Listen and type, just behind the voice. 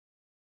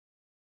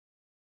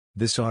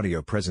This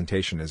audio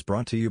presentation is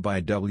brought to you by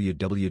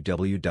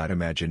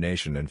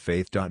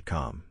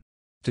www.imaginationandfaith.com.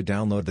 To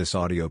download this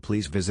audio,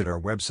 please visit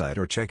our website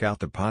or check out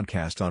the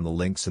podcast on the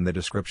links in the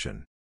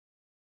description.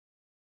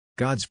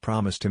 God's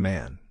promise to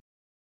man.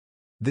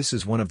 This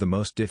is one of the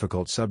most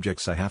difficult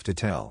subjects I have to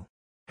tell.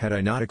 Had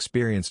I not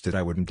experienced it,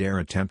 I wouldn't dare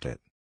attempt it.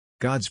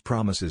 God's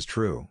promise is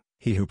true.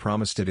 He who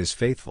promised it is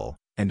faithful,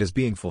 and is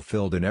being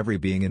fulfilled in every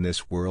being in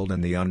this world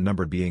and the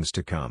unnumbered beings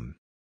to come.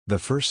 The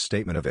first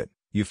statement of it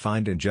you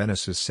find in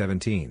Genesis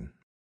 17.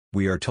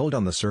 We are told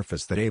on the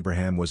surface that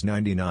Abraham was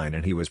 99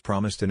 and he was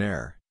promised an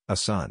heir, a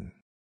son.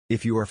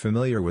 If you are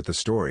familiar with the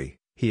story,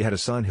 he had a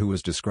son who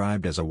was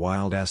described as a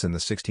wild ass in the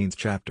 16th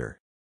chapter.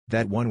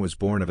 That one was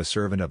born of a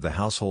servant of the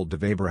household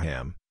of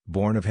Abraham,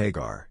 born of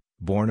Hagar,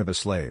 born of a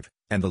slave,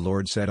 and the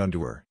Lord said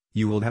unto her,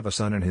 You will have a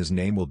son and his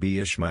name will be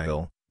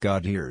Ishmael.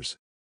 God hears.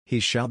 He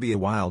shall be a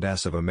wild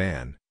ass of a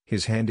man,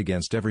 his hand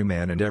against every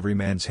man and every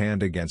man's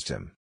hand against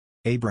him.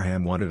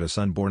 Abraham wanted a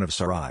son born of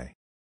Sarai.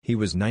 He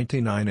was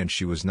 99 and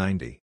she was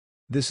 90.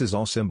 This is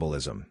all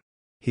symbolism.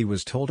 He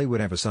was told he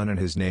would have a son and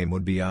his name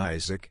would be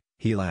Isaac.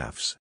 He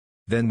laughs.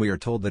 Then we are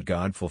told that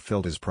God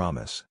fulfilled his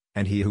promise,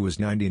 and he who was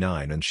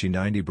 99 and she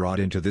 90 brought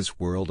into this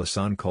world a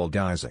son called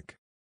Isaac.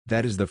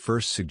 That is the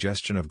first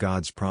suggestion of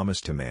God's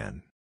promise to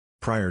man.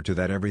 Prior to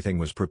that, everything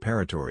was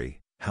preparatory,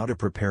 how to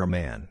prepare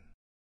man.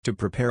 To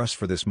prepare us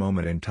for this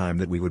moment in time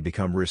that we would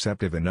become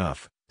receptive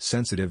enough,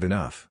 sensitive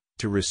enough,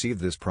 to receive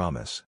this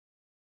promise.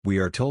 We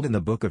are told in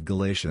the book of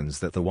Galatians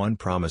that the one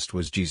promised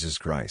was Jesus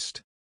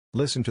Christ.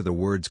 Listen to the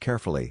words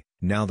carefully.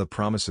 Now the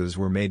promises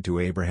were made to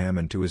Abraham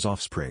and to his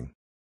offspring.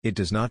 It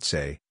does not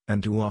say,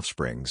 and to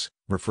offsprings,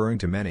 referring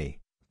to many,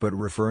 but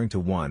referring to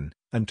one,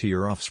 and to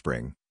your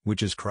offspring,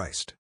 which is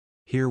Christ.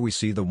 Here we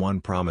see the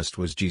one promised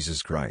was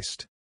Jesus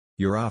Christ.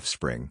 Your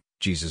offspring,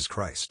 Jesus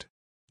Christ.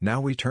 Now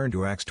we turn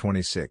to Acts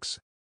 26.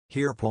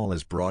 Here Paul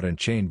is brought and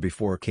chained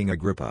before King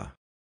Agrippa.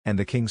 And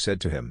the king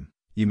said to him,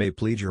 You may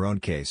plead your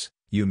own case,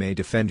 you may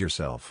defend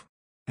yourself.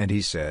 And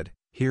he said,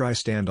 Here I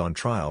stand on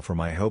trial for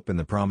my hope in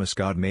the promise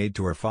God made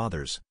to our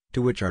fathers,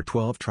 to which our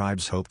 12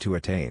 tribes hope to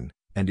attain,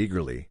 and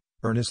eagerly,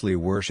 earnestly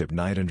worship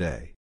night and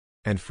day.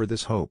 And for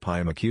this hope I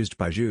am accused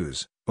by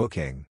Jews, O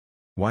king.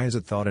 Why is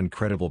it thought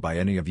incredible by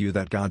any of you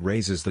that God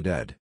raises the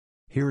dead?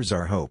 Here is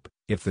our hope.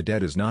 If the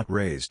dead is not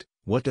raised,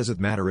 what does it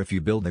matter if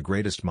you build the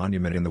greatest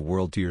monument in the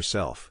world to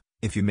yourself?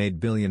 If you made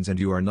billions and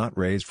you are not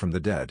raised from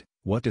the dead,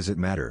 what does it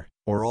matter,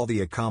 or all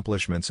the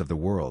accomplishments of the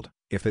world,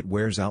 if it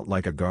wears out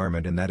like a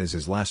garment and that is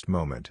his last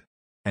moment?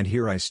 And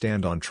here I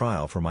stand on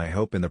trial for my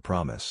hope in the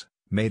promise,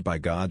 made by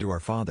God to our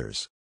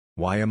fathers.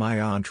 Why am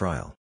I on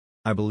trial?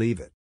 I believe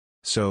it.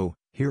 So,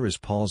 here is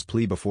Paul's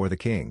plea before the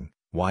king,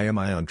 why am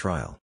I on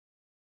trial?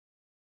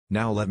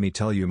 Now let me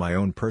tell you my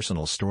own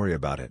personal story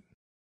about it.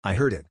 I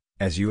heard it,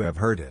 as you have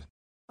heard it.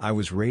 I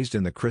was raised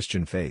in the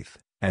Christian faith,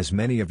 as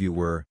many of you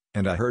were,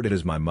 and I heard it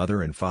as my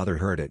mother and father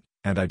heard it,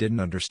 and I didn't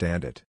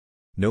understand it.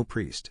 No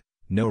priest,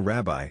 no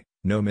rabbi,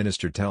 no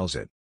minister tells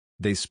it.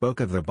 They spoke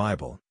of the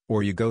Bible,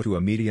 or you go to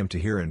a medium to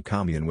hear and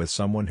commune with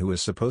someone who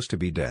is supposed to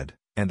be dead,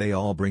 and they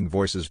all bring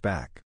voices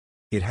back.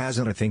 It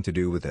hasn't a thing to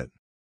do with it.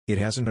 It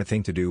hasn't a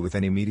thing to do with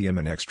any medium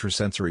and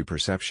extrasensory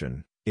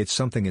perception, it's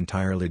something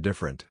entirely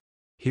different.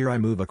 Here I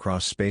move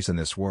across space in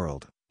this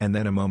world, and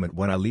then a moment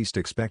when I least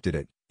expected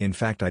it, in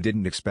fact I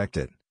didn't expect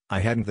it, I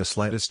hadn't the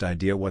slightest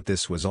idea what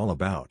this was all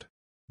about.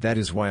 That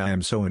is why I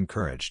am so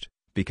encouraged,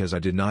 because I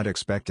did not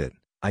expect it,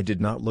 I did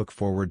not look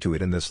forward to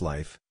it in this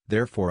life.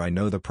 Therefore I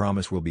know the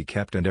promise will be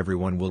kept and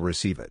everyone will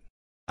receive it.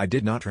 I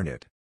did not earn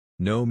it.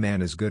 No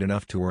man is good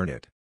enough to earn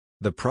it.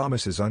 The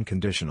promise is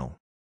unconditional.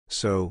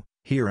 So,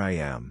 here I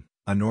am,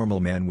 a normal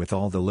man with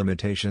all the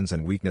limitations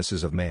and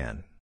weaknesses of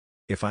man.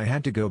 If I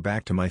had to go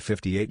back to my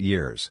 58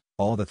 years,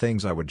 all the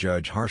things I would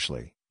judge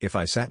harshly, if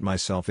I sat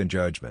myself in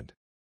judgment.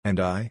 And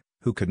I,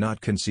 who could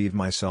not conceive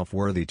myself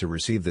worthy to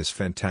receive this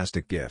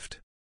fantastic gift.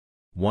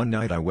 One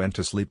night I went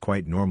to sleep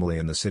quite normally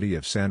in the city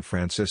of San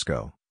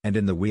Francisco. And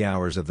in the wee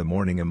hours of the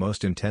morning a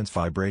most intense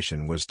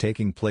vibration was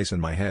taking place in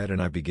my head and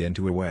I began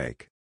to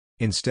awake.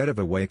 Instead of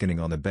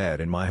awakening on the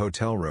bed in my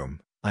hotel room,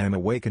 I am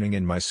awakening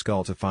in my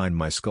skull to find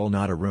my skull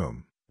not a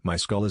room, my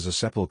skull is a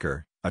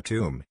sepulcher, a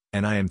tomb,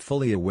 and I am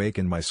fully awake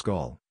in my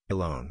skull,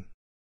 alone.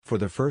 For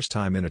the first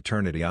time in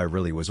eternity I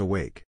really was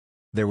awake.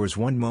 There was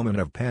one moment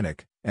of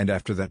panic, and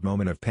after that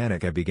moment of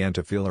panic I began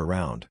to feel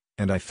around,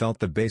 and I felt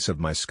the base of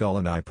my skull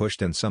and I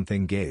pushed and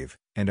something gave,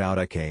 and out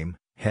I came,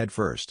 head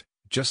first.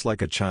 Just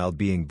like a child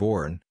being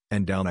born,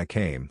 and down I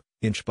came,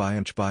 inch by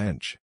inch by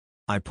inch.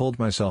 I pulled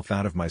myself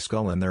out of my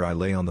skull and there I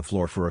lay on the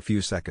floor for a few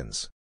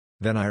seconds.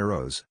 Then I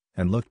arose,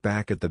 and looked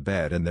back at the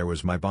bed and there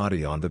was my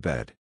body on the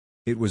bed.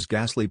 It was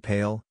ghastly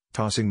pale,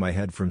 tossing my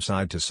head from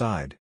side to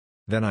side.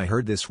 Then I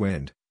heard this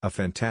wind, a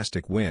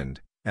fantastic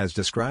wind, as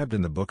described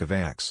in the book of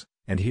Acts,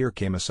 and here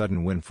came a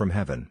sudden wind from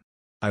heaven.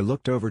 I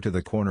looked over to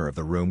the corner of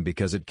the room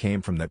because it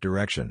came from that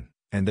direction,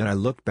 and then I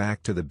looked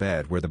back to the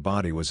bed where the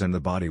body was and the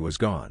body was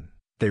gone.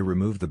 They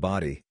removed the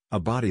body, a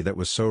body that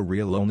was so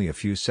real only a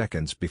few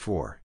seconds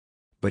before.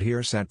 But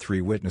here sat 3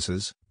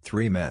 witnesses,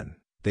 3 men,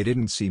 They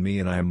didn't see me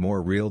and I am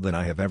more real than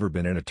I have ever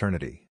been in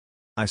eternity.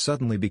 I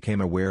suddenly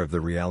became aware of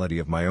the reality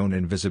of my own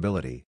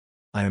invisibility.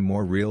 I am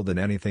more real than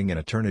anything in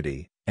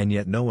eternity, and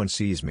yet no one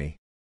sees me.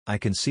 I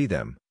can see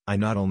them, I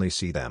not only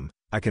see them,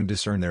 I can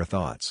discern their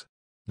thoughts.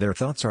 Their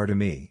thoughts are to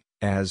me,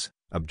 as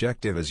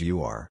objective as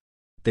you are.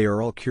 They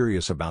are all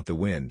curious about the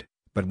wind,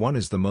 but one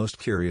is the most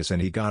curious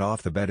and he got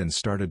off the bed and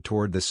started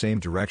toward the same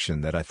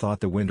direction that I thought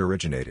the wind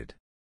originated.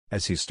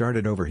 As he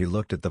started over he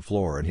looked at the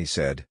floor and he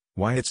said,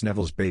 "Why, it's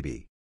Neville's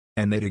baby."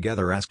 And they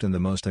together asked in the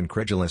most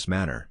incredulous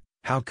manner,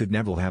 "How could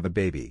Neville have a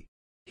baby?"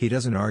 He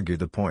doesn't argue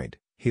the point,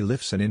 he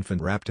lifts an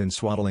infant wrapped in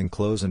swaddling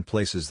clothes and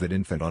places that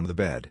infant on the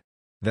bed.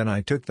 Then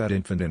I took that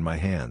infant in my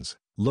hands,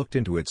 looked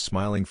into its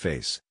smiling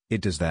face,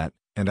 it does that,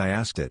 and I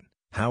asked it,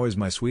 "How is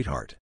my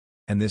sweetheart?"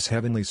 And this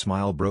heavenly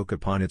smile broke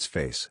upon its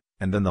face,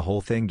 and then the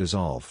whole thing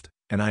dissolved,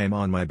 and I am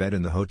on my bed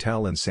in the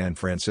hotel in San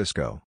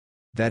Francisco.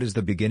 That is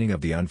the beginning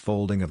of the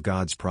unfolding of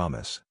God's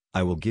promise,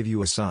 "I will give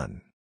you a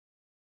son."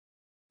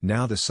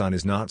 Now the son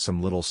is not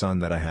some little son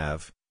that I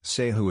have,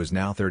 say who is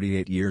now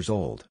 38 years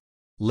old.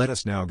 Let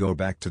us now go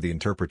back to the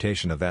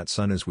interpretation of that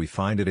son as we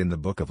find it in the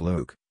book of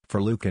Luke,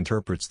 for Luke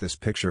interprets this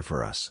picture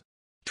for us.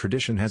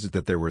 Tradition has it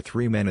that there were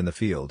 3 men in the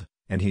field,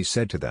 and he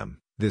said to them,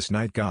 "This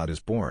night God is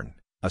born,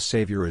 a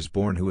Savior is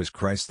born who is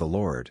Christ the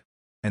Lord.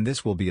 And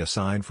this will be a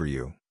sign for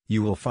you,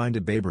 you will find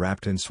a babe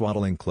wrapped in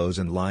swaddling clothes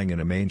and lying in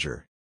a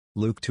manger."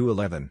 Luke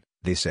 2:11,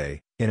 they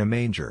say, "In a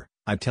manger,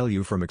 I tell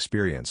you from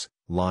experience,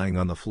 lying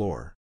on the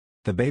floor."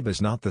 The babe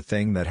is not the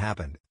thing that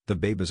happened, the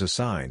babe is a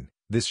sign,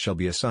 "This shall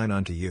be a sign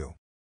unto you."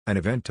 An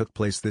event took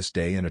place this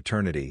day in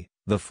eternity,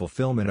 the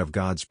fulfillment of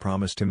God's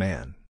promise to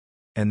man.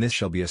 "And this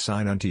shall be a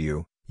sign unto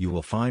you, you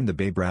will find the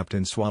babe wrapped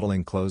in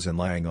swaddling clothes and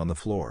lying on the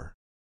floor."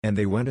 And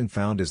they went and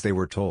found as they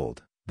were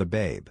told, the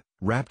babe,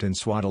 wrapped in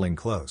swaddling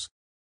clothes.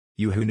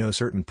 You who know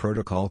certain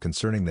protocol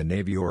concerning the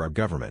Navy or our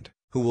government,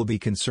 who will be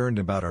concerned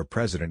about our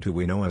president who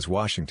we know as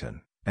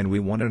Washington, and we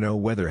want to know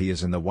whether he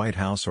is in the White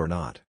House or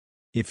not.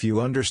 If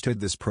you understood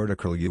this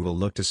protocol you will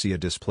look to see a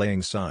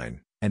displaying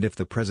sign, and if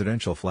the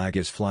presidential flag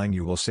is flying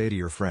you will say to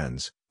your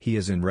friends, "He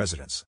is in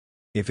residence."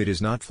 If it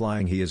is not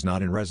flying he is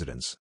not in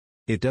residence.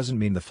 It doesn't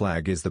mean the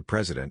flag is the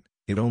president,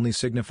 it only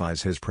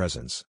signifies his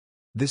presence.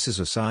 "This is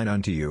a sign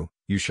unto you,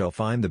 you shall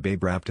find the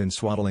babe wrapped in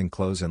swaddling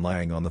clothes and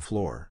lying on the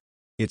floor."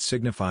 It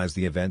signifies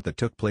the event that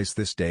took place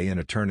this day in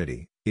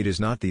eternity, it is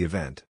not the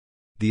event.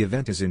 The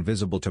event is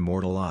invisible to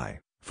mortal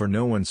eye, for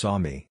no one saw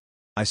me.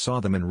 I saw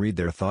them and read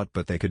their thought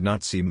but they could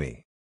not see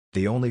me.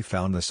 They only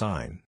found the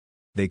sign.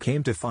 They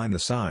came to find the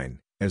sign,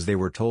 as they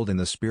were told in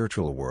the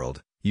spiritual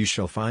world, "You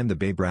shall find the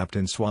babe wrapped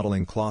in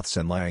swaddling cloths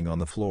and lying on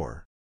the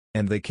floor."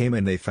 And they came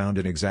and they found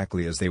it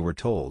exactly as they were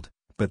told,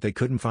 but they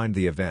couldn't find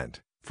the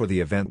event, for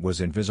the event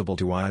was invisible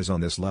to eyes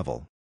on this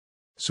level.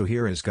 So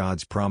here is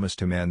God's promise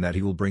to man that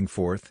he will bring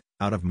forth,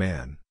 out of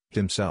man,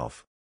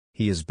 himself.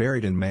 He is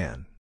buried in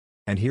man.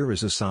 And here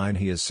is a sign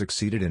he has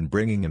succeeded in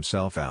bringing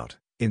himself out,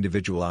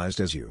 individualized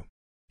as you.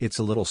 It's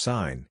a little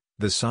sign,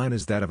 the sign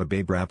is that of a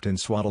babe wrapped in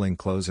swaddling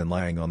clothes and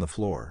lying on the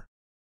floor.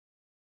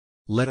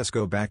 Let us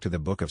go back to the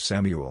book of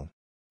Samuel.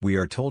 We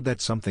are told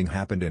that something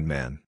happened in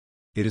man.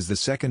 It is the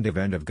second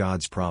event of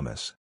God's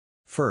promise.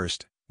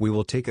 First, we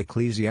will take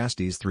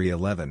Ecclesiastes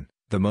 3:11,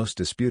 the most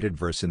disputed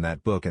verse in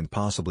that book and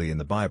possibly in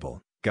the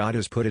Bible. God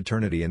has put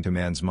eternity into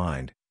man's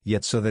mind,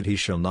 yet so that he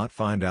shall not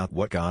find out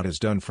what God has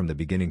done from the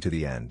beginning to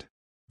the end.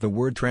 The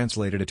word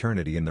translated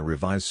eternity in the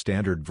Revised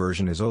Standard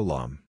Version is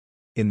olam.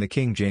 In the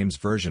King James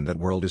Version that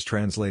world is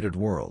translated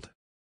world.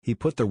 He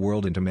put the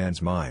world into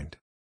man's mind.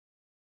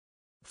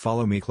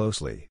 Follow me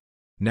closely.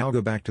 Now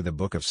go back to the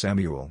book of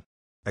Samuel.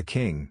 A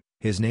king,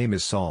 his name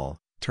is Saul,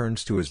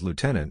 turns to his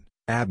lieutenant,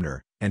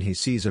 Abner, and he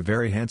sees a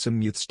very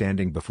handsome youth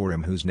standing before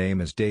him whose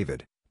name is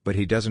David, but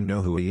he doesn't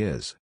know who he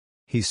is.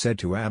 He said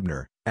to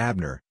Abner,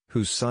 "Abner,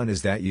 whose son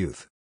is that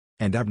youth?"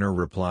 And Abner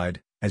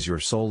replied, "As your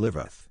soul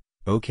liveth,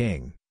 O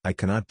king, I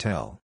cannot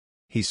tell."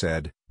 He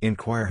said,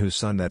 "Inquire whose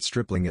son that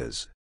stripling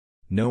is."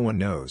 No one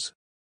knows.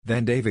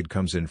 Then David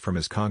comes in from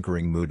his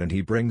conquering mood and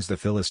he brings the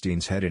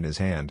Philistine's head in his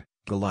hand,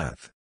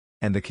 Goliath.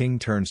 And the king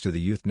turns to the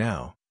youth.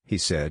 "Now," he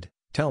said,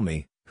 "tell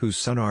me, whose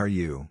son are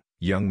you,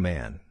 young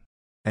man?"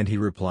 And he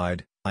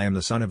replied, "I am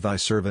the son of thy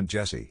servant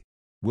Jesse."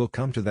 We'll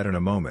come to that in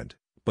a moment,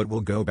 but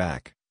we'll go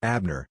back.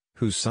 Abner,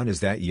 whose son is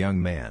that young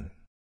man?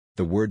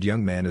 The word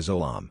young man is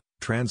olam,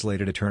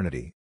 translated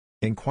eternity.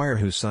 Inquire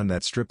whose son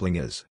that stripling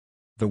is.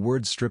 The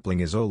word stripling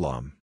is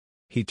olam.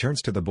 He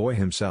turns to the boy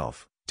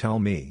himself, "Tell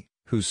me,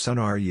 whose son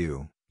are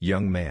you,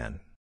 young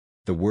man?"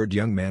 The word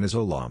young man is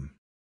olam.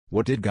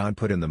 What did God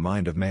put in the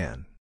mind of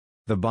man?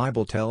 The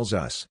Bible tells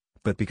us,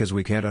 but because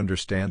we can't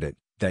understand it,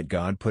 that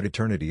God put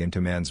eternity into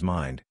man's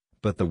mind,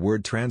 but the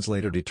word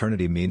translated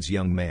eternity means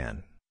young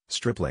man,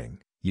 stripling,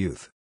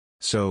 youth.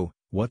 So,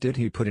 what did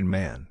he put in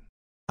man?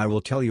 I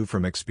will tell you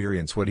from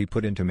experience what he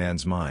put into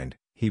man's mind.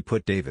 He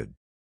put David.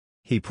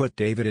 He put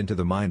David into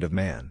the mind of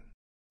man.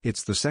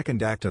 It's the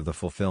second act of the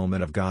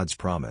fulfillment of God's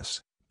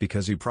promise,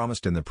 because he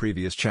promised in the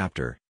previous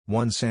chapter,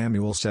 1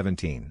 Samuel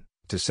 17,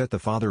 to set the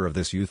father of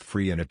this youth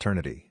free in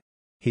eternity.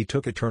 He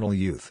took eternal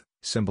youth,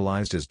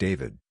 symbolized as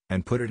David,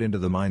 and put it into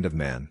the mind of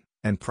man,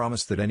 and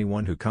promised that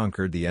anyone who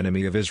conquered the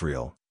enemy of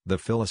Israel, the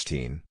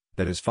Philistine,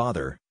 that his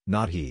father,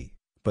 not he,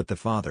 but the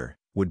father,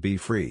 would be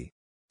free.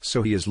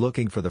 So he is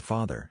looking for the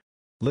father.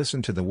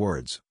 Listen to the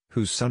words,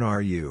 "Whose son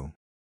are you?"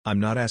 I'm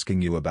not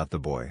asking you about the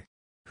boy.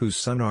 Whose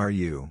son are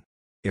you?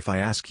 If I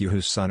ask you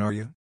whose son are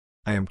you?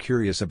 I am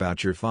curious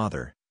about your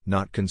father,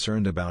 not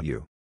concerned about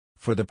you.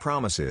 For the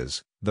promise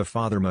is, the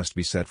father must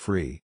be set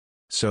free.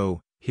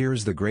 So,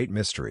 here's the great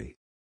mystery.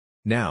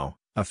 Now,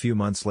 a few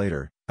months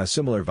later, a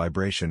similar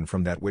vibration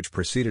from that which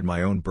preceded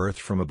my own birth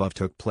from above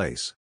took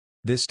place.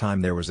 This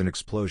time there was an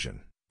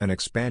explosion, an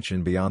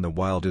expansion beyond the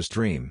wildest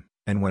dream,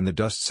 and when the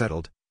dust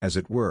settled, as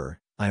it were,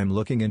 I am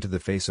looking into the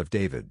face of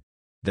David.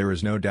 There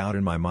is no doubt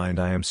in my mind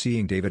I am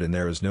seeing David, and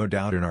there is no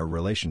doubt in our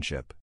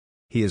relationship.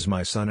 He is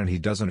my son, and he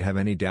doesn't have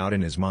any doubt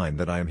in his mind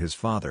that I am his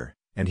father,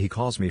 and he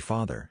calls me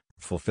father,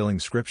 fulfilling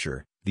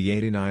Scripture, the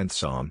 89th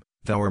Psalm,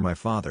 "Thou art my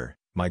Father,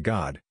 my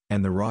God,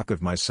 and the rock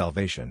of my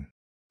salvation."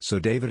 So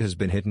David has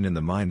been hidden in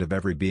the mind of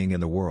every being in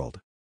the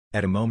world.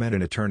 At a moment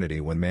in eternity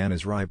when man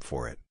is ripe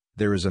for it,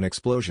 there is an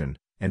explosion,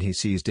 and he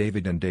sees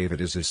David, and David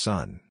is his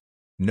son.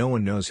 No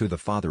one knows who the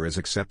Father is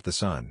except the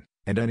Son,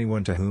 and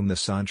anyone to whom the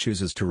Son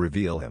chooses to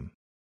reveal him.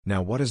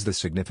 Now what is the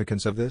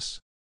significance of this?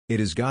 It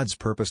is God's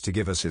purpose to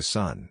give us his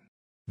Son.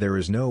 There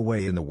is no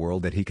way in the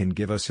world that he can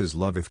give us his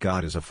love if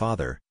God is a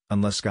father,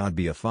 unless God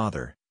be a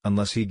father,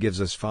 unless he gives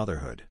us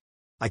fatherhood.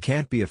 I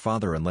can't be a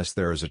father unless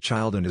there is a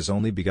child, and his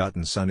only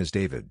begotten son is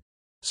David.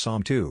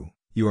 Psalm 2,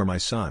 "You are my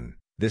son,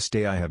 this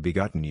day I have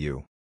begotten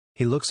you."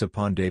 He looks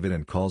upon David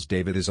and calls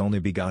David his only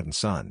begotten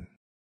son.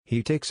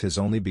 He takes his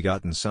only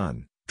begotten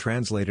son,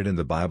 translated in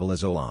the Bible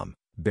as Olam,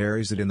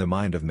 buries it in the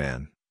mind of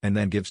man, and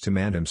then gives to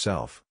man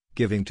himself,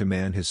 giving to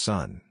man his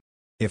son.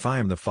 If I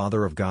am the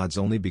father of God's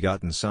only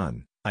begotten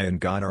son, I and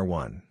God are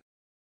one.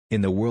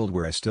 In the world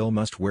where I still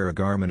must wear a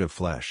garment of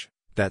flesh,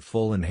 that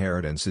full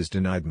inheritance is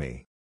denied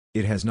me.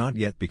 It has not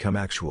yet become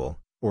actual,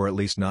 or at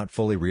least not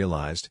fully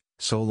realized,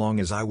 so long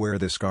as I wear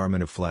this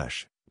garment of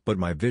flesh, but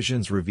my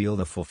visions reveal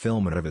the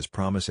fulfillment of his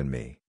promise in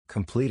me,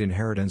 complete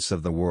inheritance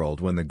of the world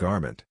when the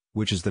garment,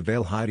 which is the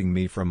veil hiding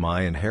me from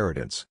my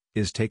inheritance,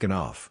 is taken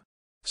off.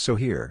 So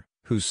here,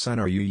 whose son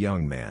are you,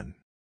 young man?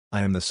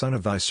 I am the son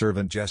of thy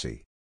servant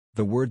Jesse.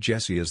 The word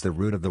Jesse is the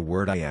root of the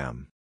word I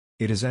am.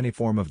 It is any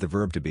form of the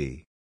verb to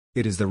be.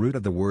 It is the root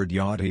of the word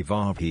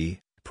Yod-Heh-Vav-He,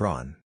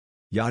 Pran.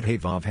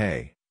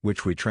 Yod-Heh-Vav-He,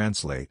 which we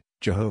translate,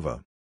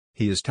 Jehovah.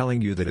 He is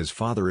telling you that his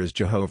father is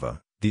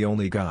Jehovah, the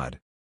only God.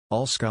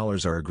 All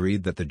scholars are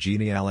agreed that the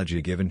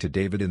genealogy given to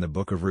David in the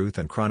book of Ruth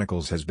and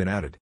Chronicles has been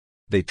added.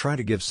 They try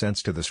to give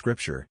sense to the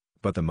scripture,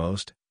 but the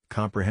most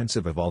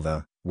comprehensive of all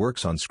the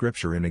works on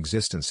scripture in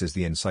existence is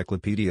the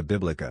Encyclopedia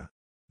Biblica.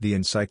 The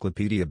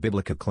Encyclopedia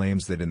Biblica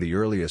claims that in the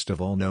earliest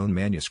of all known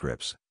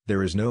manuscripts,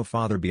 there is no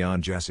father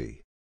beyond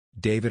Jesse.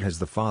 David has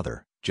the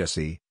father,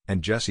 Jesse,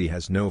 and Jesse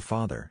has no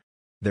father.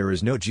 There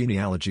is no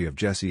genealogy of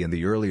Jesse in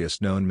the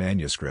earliest known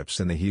manuscripts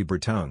in the Hebrew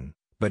tongue,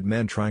 but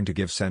men trying to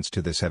give sense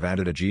to this have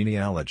added a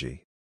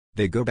genealogy.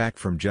 They go back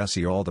from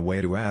Jesse all the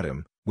way to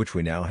Adam, which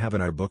we now have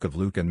in our book of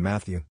Luke and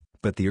Matthew,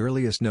 but the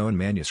earliest known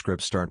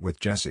manuscripts start with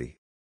Jesse.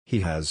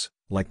 He has,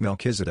 like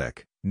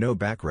Melchizedek, no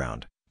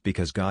background,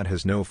 because God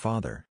has no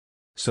father.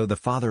 So the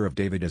father of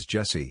David is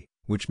Jesse,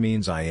 which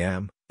means I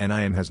am, and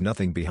I am has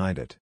nothing behind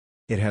it.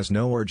 It has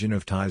no origin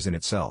of ties in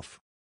itself.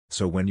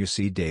 So when you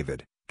see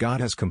David, God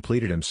has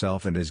completed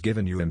himself and has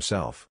given you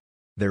himself.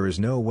 There is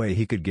no way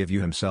he could give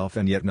you himself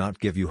and yet not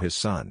give you his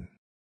son.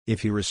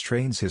 If he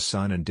restrains his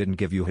son and didn't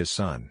give you his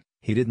son,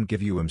 he didn't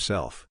give you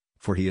himself,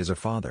 for he is a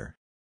father.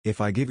 If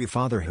I give you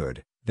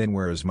fatherhood, then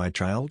where is my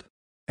child?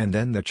 And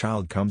then the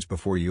child comes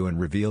before you and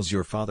reveals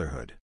your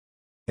fatherhood.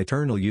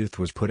 Eternal youth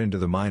was put into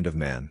the mind of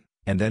man,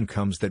 and then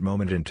comes that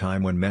moment in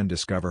time when men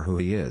discover who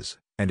he is,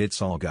 and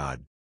it's all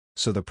God.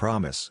 So the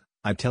promise,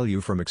 I tell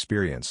you from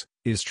experience,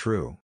 is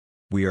true.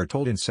 We are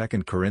told in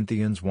 2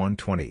 Corinthians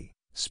 1:20,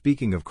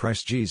 speaking of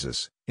Christ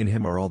Jesus, in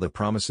him are all the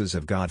promises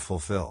of God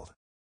fulfilled.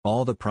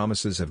 All the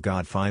promises of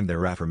God find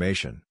their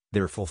affirmation,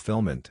 their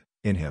fulfillment,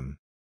 in him.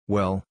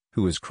 Well,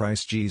 who is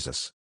Christ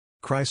Jesus?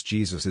 Christ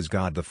Jesus is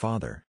God the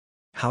Father.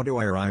 How do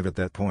I arrive at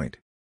that point?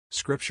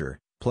 Scripture,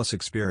 plus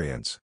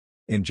experience.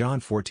 In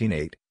John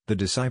 14:8, the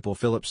disciple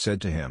Philip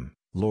said to him,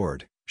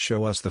 "Lord,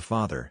 show us the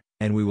Father,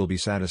 and we will be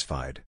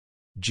satisfied."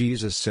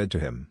 Jesus said to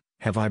him,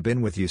 "Have I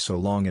been with you so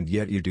long and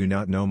yet you do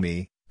not know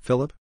me,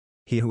 Philip?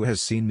 He who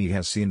has seen me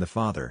has seen the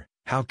Father.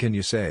 How can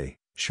you say,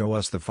 'Show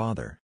us the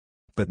Father'?"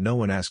 But no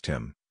one asked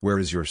him, "Where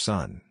is your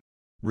son?"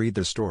 Read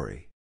the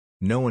story.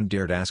 No one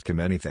dared ask him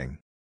anything.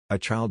 A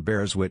child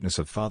bears witness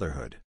of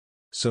fatherhood.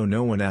 So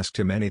no one asked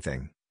him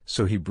anything,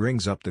 so he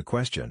brings up the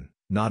question,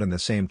 not in the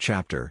same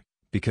chapter,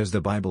 because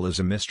the Bible is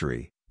a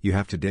mystery, you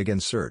have to dig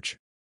and search.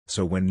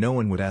 So when no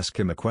one would ask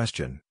him a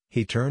question,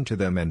 he turned to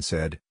them and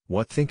said,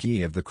 "What think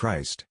ye of the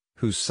Christ,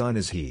 whose son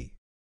is he?"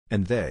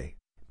 And they,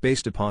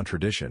 based upon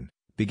tradition,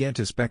 began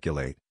to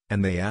speculate,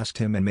 and they asked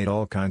him and made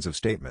all kinds of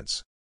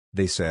statements.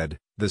 They said,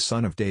 "The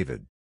son of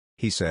David."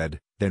 He said,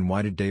 "Then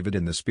why did David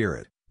in the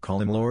Spirit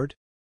call him Lord?"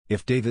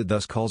 If David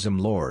thus calls him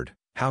Lord,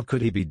 how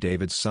could he be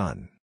David's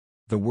son?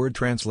 The word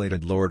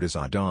translated Lord is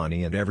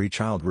Adoni, and every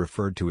child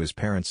referred to his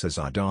parents as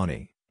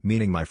Adoni,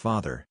 meaning my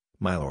father,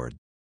 my Lord.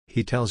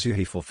 He tells you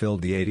he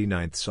fulfilled the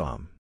 89th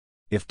Psalm.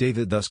 If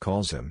David thus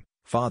calls him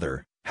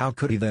Father, how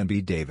could he then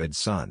be David's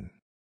son?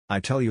 I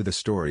tell you, the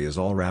story is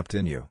all wrapped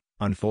in you,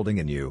 unfolding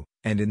in you,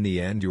 and in the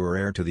end you are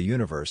heir to the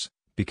universe,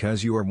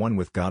 because you are one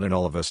with God, and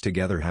all of us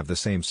together have the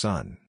same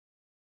Son.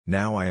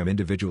 Now I am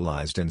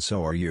individualized and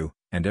so are you,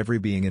 and every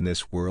being in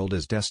this world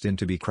is destined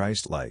to be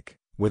Christ-like,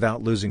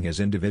 without losing his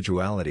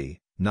individuality,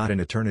 not in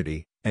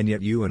eternity, and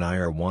yet you and I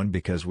are one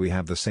because we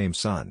have the same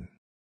Son.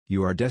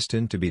 You are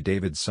destined to be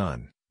David's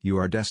son, you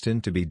are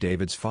destined to be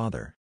David's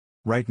father.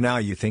 Right now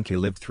you think he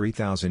lived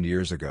 3,000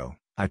 years ago,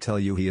 I tell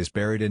you he is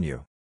buried in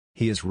you.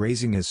 He is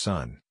raising his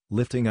son,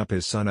 lifting up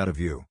his son out of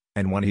you,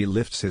 and when he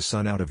lifts his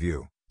son out of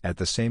you, at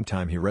the same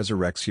time he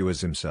resurrects you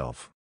as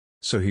himself.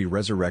 So he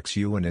resurrects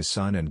you and his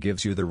son and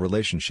gives you the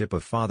relationship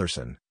of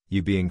father-son,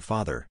 you being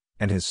father,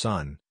 and his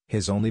son,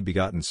 his only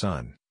begotten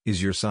son,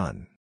 is your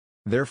son.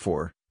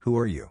 Therefore, who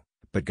are you,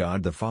 but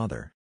God the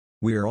Father?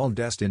 We are all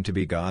destined to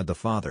be God the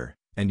Father,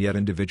 and yet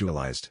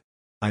individualized.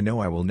 I know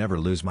I will never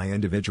lose my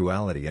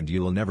individuality and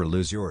you will never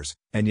lose yours,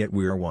 and yet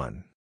we are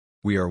one.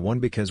 We are one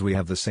because we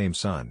have the same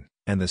Son,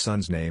 and the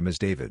Son's name is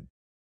David.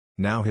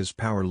 Now his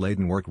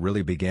power-laden work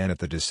really began at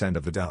the descent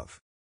of the dove.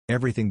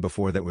 Everything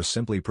before that was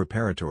simply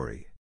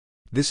preparatory.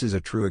 This is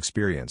a true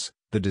experience,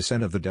 the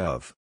descent of the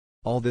dove.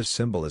 All this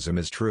symbolism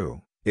is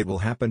true, it will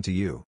happen to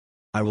you.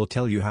 I will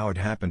tell you how it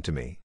happened to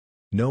me.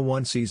 No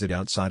one sees it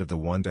outside of the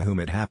one to whom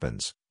it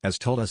happens, as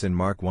told us in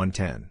Mark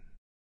 1:10.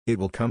 It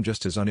will come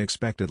just as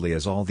unexpectedly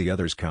as all the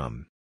others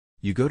come.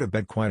 You go to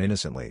bed quite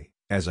innocently,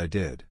 as I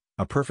did,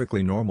 a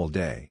perfectly normal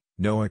day,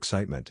 no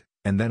excitement,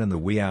 and then in the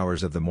wee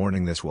hours of the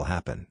morning this will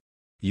happen.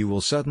 You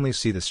will suddenly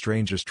see the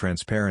strangest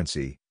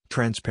transparency,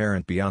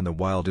 transparent beyond the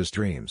wildest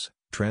dreams,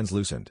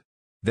 translucent.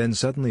 Then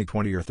suddenly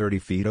 20 or 30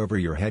 feet over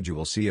your head you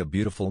will see a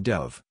beautiful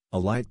dove, a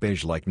light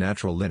beige like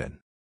natural linen.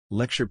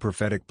 Lecture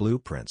Prophetic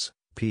Blueprints,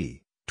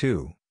 p.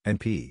 2, and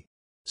p.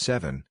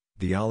 7.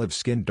 The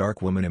olive-skinned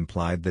dark woman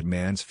implied that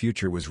man's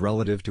future was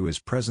relative to his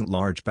present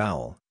large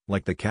bowel,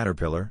 like the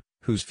caterpillar,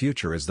 whose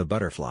future is the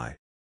butterfly.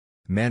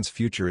 Man's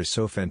future is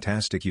so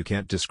fantastic you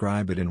can't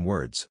describe it in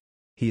words.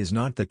 He is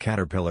not the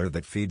caterpillar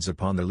that feeds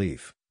upon the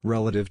leaf,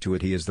 relative to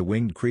it he is the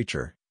winged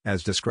creature,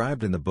 as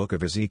described in the book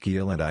of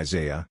Ezekiel and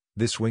Isaiah,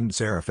 this winged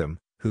seraphim,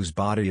 whose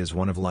body is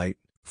one of light,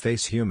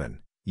 face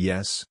human,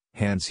 yes,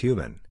 hands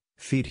human,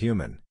 feet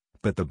human,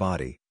 but the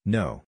body,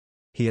 no.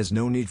 He has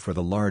no need for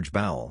the large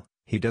bowel,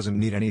 he doesn't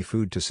need any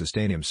food to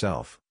sustain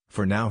himself,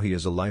 for now he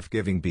is a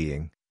life-giving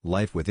being,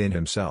 life within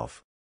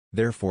himself.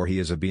 Therefore he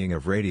is a being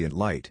of radiant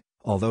light,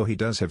 although he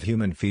does have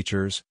human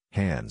features,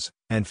 hands,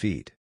 and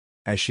feet.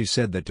 As she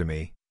said that to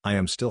me, I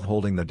am still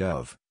holding the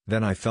dove,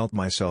 then I felt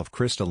myself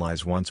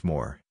crystallize once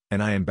more,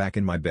 and I am back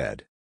in my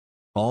bed.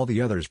 All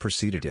the others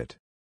preceded it.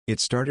 It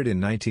started in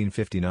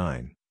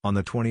 1959, on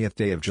the 20th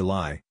day of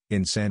July,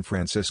 in San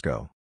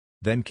Francisco.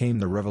 Then came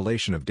the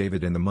revelation of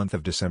David in the month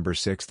of December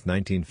 6,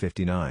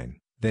 1959,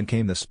 then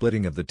came the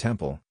splitting of the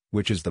temple,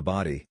 which is the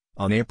body,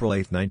 on April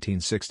 8,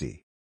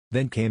 1960.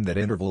 Then came that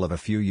interval of a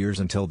few years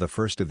until the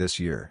first of this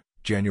year,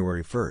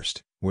 January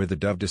 1st, where the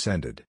dove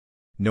descended.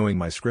 Knowing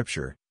my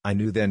scripture, I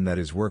knew then that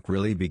his work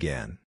really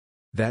began.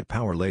 That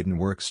power-laden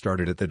work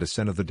started at the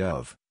descent of the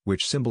dove,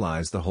 which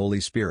symbolized the Holy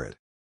Spirit.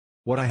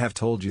 What I have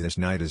told you this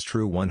night is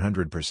true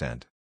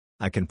 100%.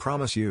 I can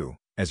promise you,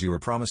 as you were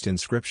promised in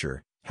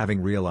scripture,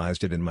 having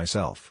realized it in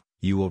myself,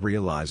 you will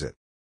realize it.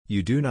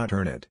 You do not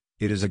earn it,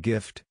 it is a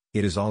gift,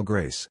 it is all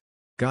grace.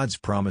 God's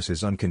promise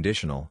is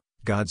unconditional,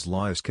 God's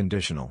law is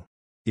conditional.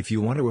 If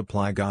you want to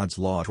apply God's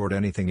law toward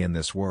anything in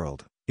this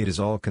world, it is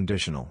all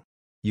conditional.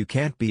 You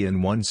can't be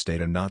in one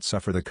state and not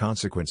suffer the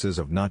consequences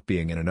of not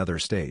being in another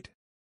state.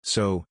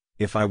 So,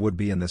 if I would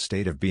be in the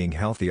state of being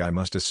healthy I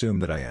must assume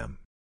that I am.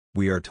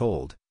 We are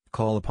told,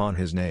 call upon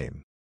his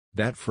name.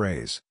 That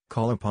phrase,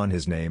 call upon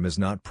his name, is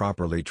not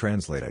properly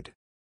translated.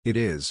 It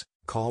is,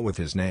 call with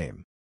his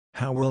name.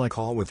 How will I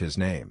call with his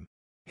name?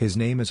 His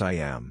name is I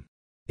am.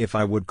 If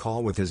I would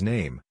call with his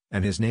name,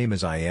 and his name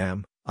is I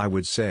am, I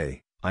would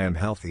say, I am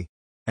healthy.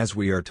 As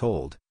we are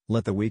told,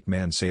 let the weak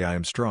man say I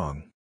am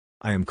strong.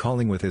 I am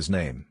calling with his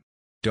name.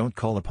 Don't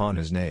call upon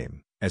his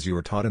name, as you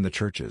are taught in the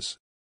churches.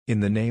 In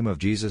the name of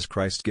Jesus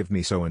Christ give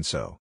me so and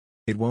so.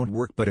 It won't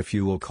work. But if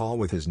you will call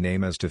with his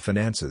name as to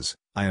finances,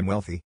 I am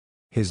wealthy.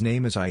 His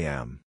name is I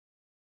am.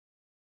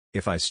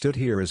 If I stood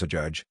here as a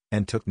judge,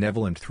 and took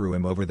Neville and threw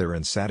him over there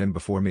and sat him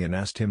before me and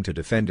asked him to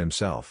defend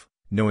himself,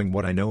 knowing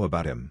what I know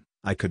about him,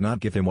 I could not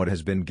give him what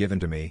has been given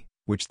to me,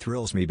 which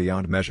thrills me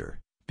beyond measure,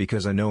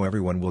 because I know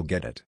everyone will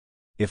get it.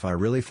 If I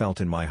really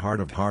felt in my heart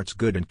of hearts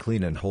good and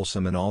clean and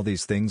wholesome and all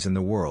these things in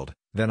the world,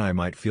 then I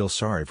might feel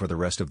sorry for the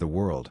rest of the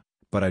world,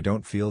 but I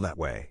don't feel that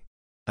way.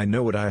 I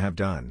know what I have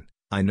done,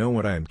 I know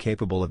what I am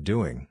capable of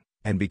doing,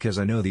 and because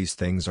I know these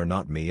things are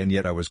not me and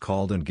yet I was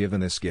called and given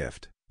this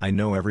gift, I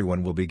know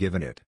everyone will be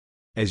given it.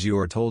 As you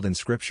are told in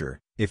scripture,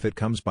 if it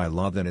comes by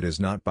law then it is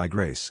not by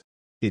grace.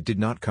 It did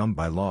not come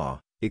by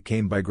law, it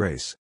came by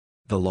grace.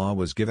 The law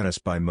was given us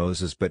by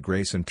Moses, but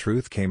grace and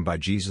truth came by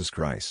Jesus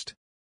Christ.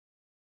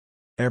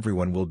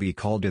 Everyone will be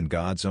called in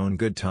God's own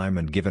good time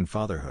and given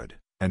fatherhood,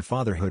 and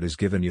fatherhood is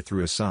given you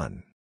through a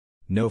son.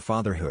 No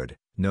fatherhood,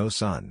 no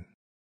son.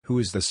 Who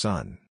is the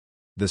Son?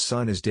 The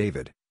Son is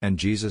David, and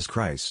Jesus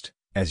Christ,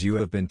 as you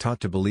have been taught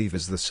to believe,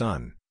 is the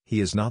Son. He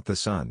is not the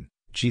Son.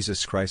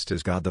 Jesus Christ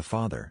is God the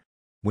Father.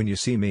 When you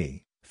see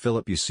me,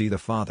 Philip, you see the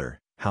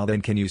Father. How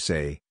then can you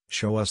say,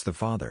 show us the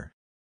Father?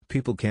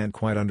 People can't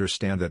quite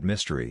understand that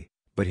mystery,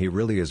 but he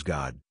really is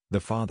God, the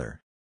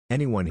Father.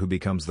 Anyone who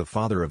becomes the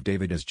Father of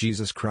David is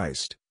Jesus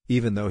Christ,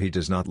 even though he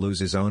does not lose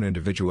his own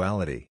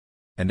individuality.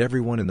 And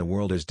everyone in the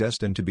world is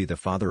destined to be the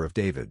Father of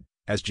David,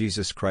 as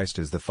Jesus Christ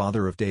is the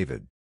Father of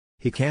David.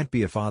 He can't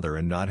be a father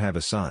and not have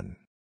a son.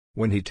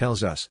 When he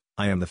tells us,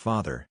 I am the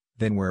Father,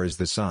 then where is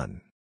the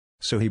Son?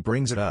 So he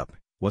brings it up,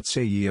 what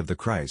say ye of the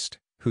Christ,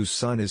 whose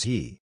son is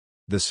he?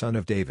 The son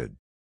of David.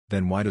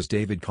 Then why does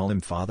David call him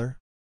Father?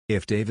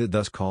 If David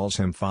thus calls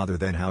him Father,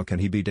 then how can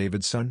he be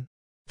David's son?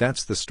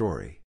 That's the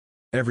story.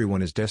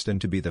 Everyone is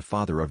destined to be the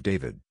Father of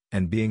David,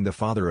 and being the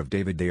Father of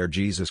David they are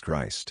Jesus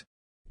Christ.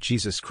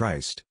 Jesus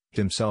Christ,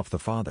 himself the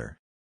Father.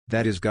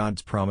 That is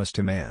God's promise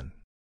to man.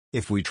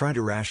 If we try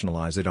to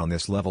rationalize it on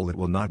this level, it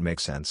will not make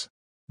sense.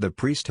 The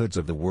priesthoods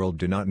of the world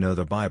do not know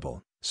the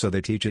Bible, so they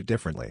teach it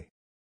differently.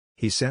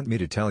 He sent me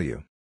to tell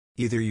you.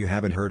 Either you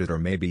haven't heard it or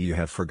maybe you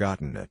have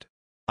forgotten it.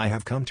 I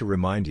have come to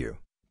remind you,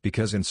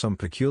 because in some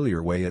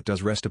peculiar way it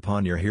does rest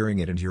upon your hearing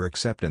it and your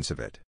acceptance of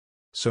it.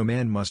 So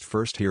man must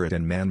first hear it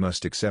and man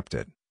must accept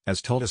it,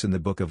 as told us in the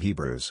book of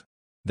Hebrews.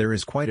 There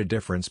is quite a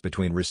difference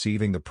between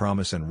receiving the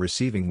promise and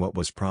receiving what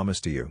was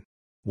promised to you.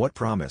 What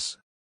promise?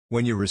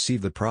 When you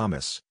receive the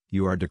promise,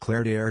 you are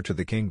declared heir to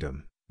the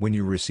kingdom. When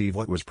you receive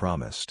what was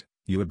promised,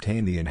 you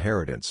obtain the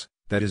inheritance.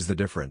 That is the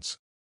difference.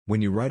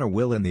 When you write a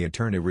will and the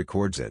attorney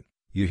records it,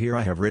 you hear,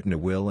 I have written a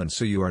will and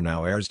so you are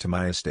now heirs to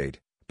my estate,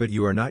 but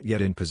you are not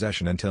yet in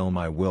possession until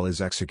my will is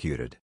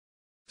executed.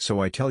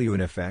 So I tell you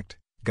in effect,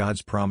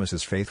 God's promise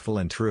is faithful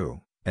and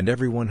true, and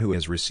everyone who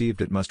has received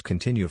it must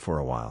continue for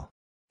a while.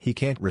 He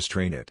can't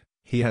restrain it,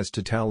 he has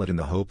to tell it in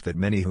the hope that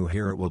many who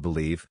hear it will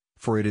believe,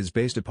 for it is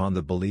based upon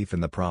the belief in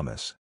the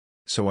promise.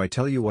 So I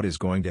tell you what is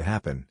going to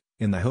happen,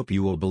 in the hope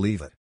you will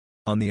believe it.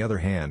 On the other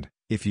hand,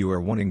 if you are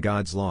wanting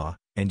God's law,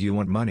 and you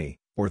want money,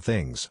 or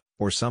things,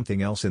 or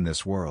something else in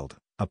this world,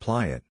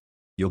 apply it.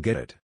 You'll get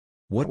it.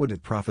 What would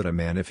it profit a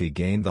man if he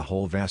gained the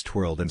whole vast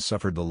world and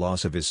suffered the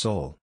loss of his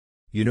soul?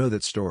 You know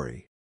that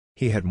story.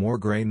 He had more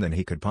grain than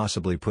he could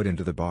possibly put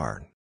into the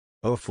barn.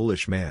 O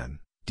foolish man,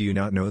 do you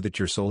not know that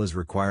your soul is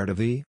required of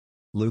thee?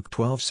 Luke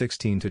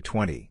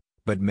 12:16-20.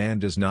 But man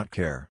does not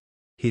care.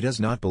 He does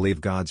not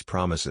believe God's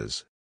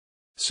promises.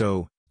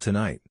 So,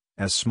 tonight,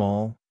 as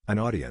small an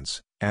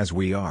audience as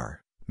we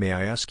are, may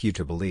I ask you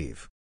to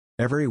believe.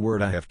 Every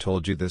word I have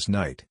told you this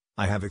night,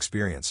 I have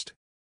experienced.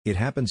 It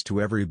happens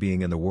to every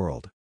being in the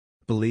world.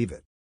 Believe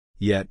it.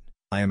 Yet,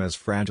 I am as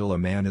fragile a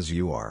man as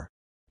you are.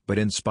 But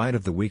in spite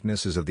of the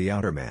weaknesses of the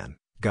outer man,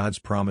 God's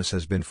promise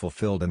has been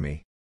fulfilled in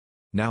me.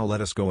 Now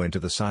let us go into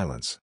the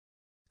silence.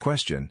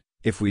 Question: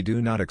 if we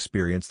do not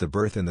experience the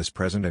birth in this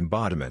present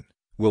embodiment,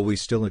 will we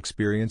still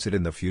experience it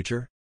in the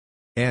future?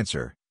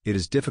 Answer: it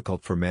is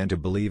difficult for man to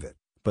believe it,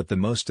 but the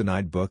most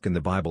denied book in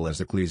the Bible is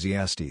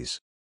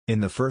Ecclesiastes.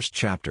 In the first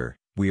chapter,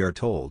 we are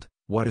told,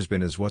 what has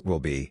been is what will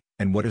be,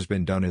 and what has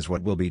been done is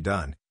what will be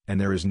done,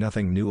 and there is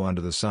nothing new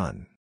under the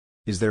sun.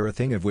 Is there a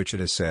thing of which it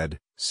is said,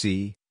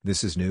 see,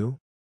 this is new?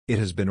 It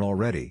has been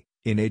already,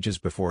 in ages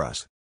before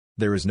us.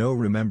 There is no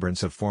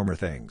remembrance of former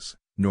things,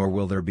 nor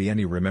will there be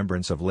any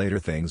remembrance of later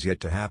things yet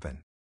to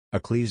happen.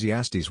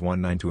 Ecclesiastes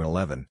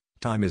 1:9-11.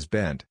 Time is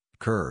bent,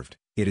 curved,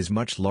 it is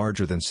much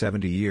larger than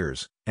 70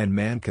 years, and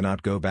man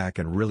cannot go back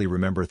and really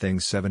remember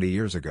things 70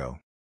 years ago.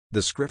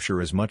 The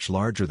scripture is much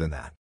larger than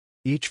that.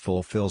 Each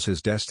fulfills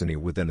his destiny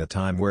within the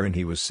time wherein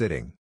he was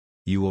sitting.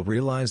 You will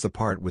realize the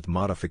part with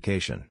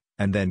modification,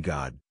 and then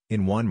God,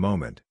 in one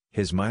moment,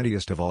 his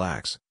mightiest of all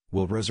acts,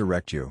 will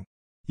resurrect you.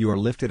 You are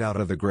lifted out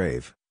of the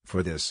grave,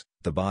 for this,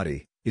 the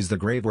body, is the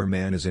grave where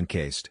man is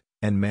encased,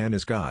 and man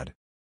is God.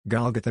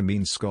 Golgotha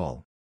means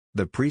skull.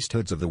 The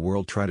priesthoods of the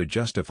world try to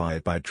justify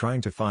it by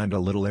trying to find a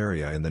little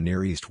area in the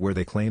Near East where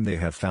they claim they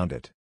have found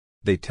it.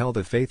 They tell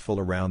the faithful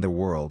around the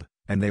world,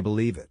 and they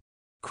believe it.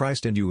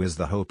 Christ in you is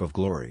the hope of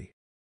glory.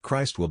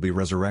 Christ will be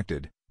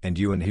resurrected, and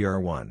you and he are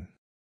one.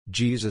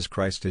 Jesus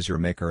Christ is your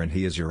maker and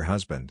he is your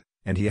husband,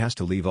 and he has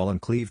to leave all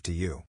and cleave to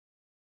you.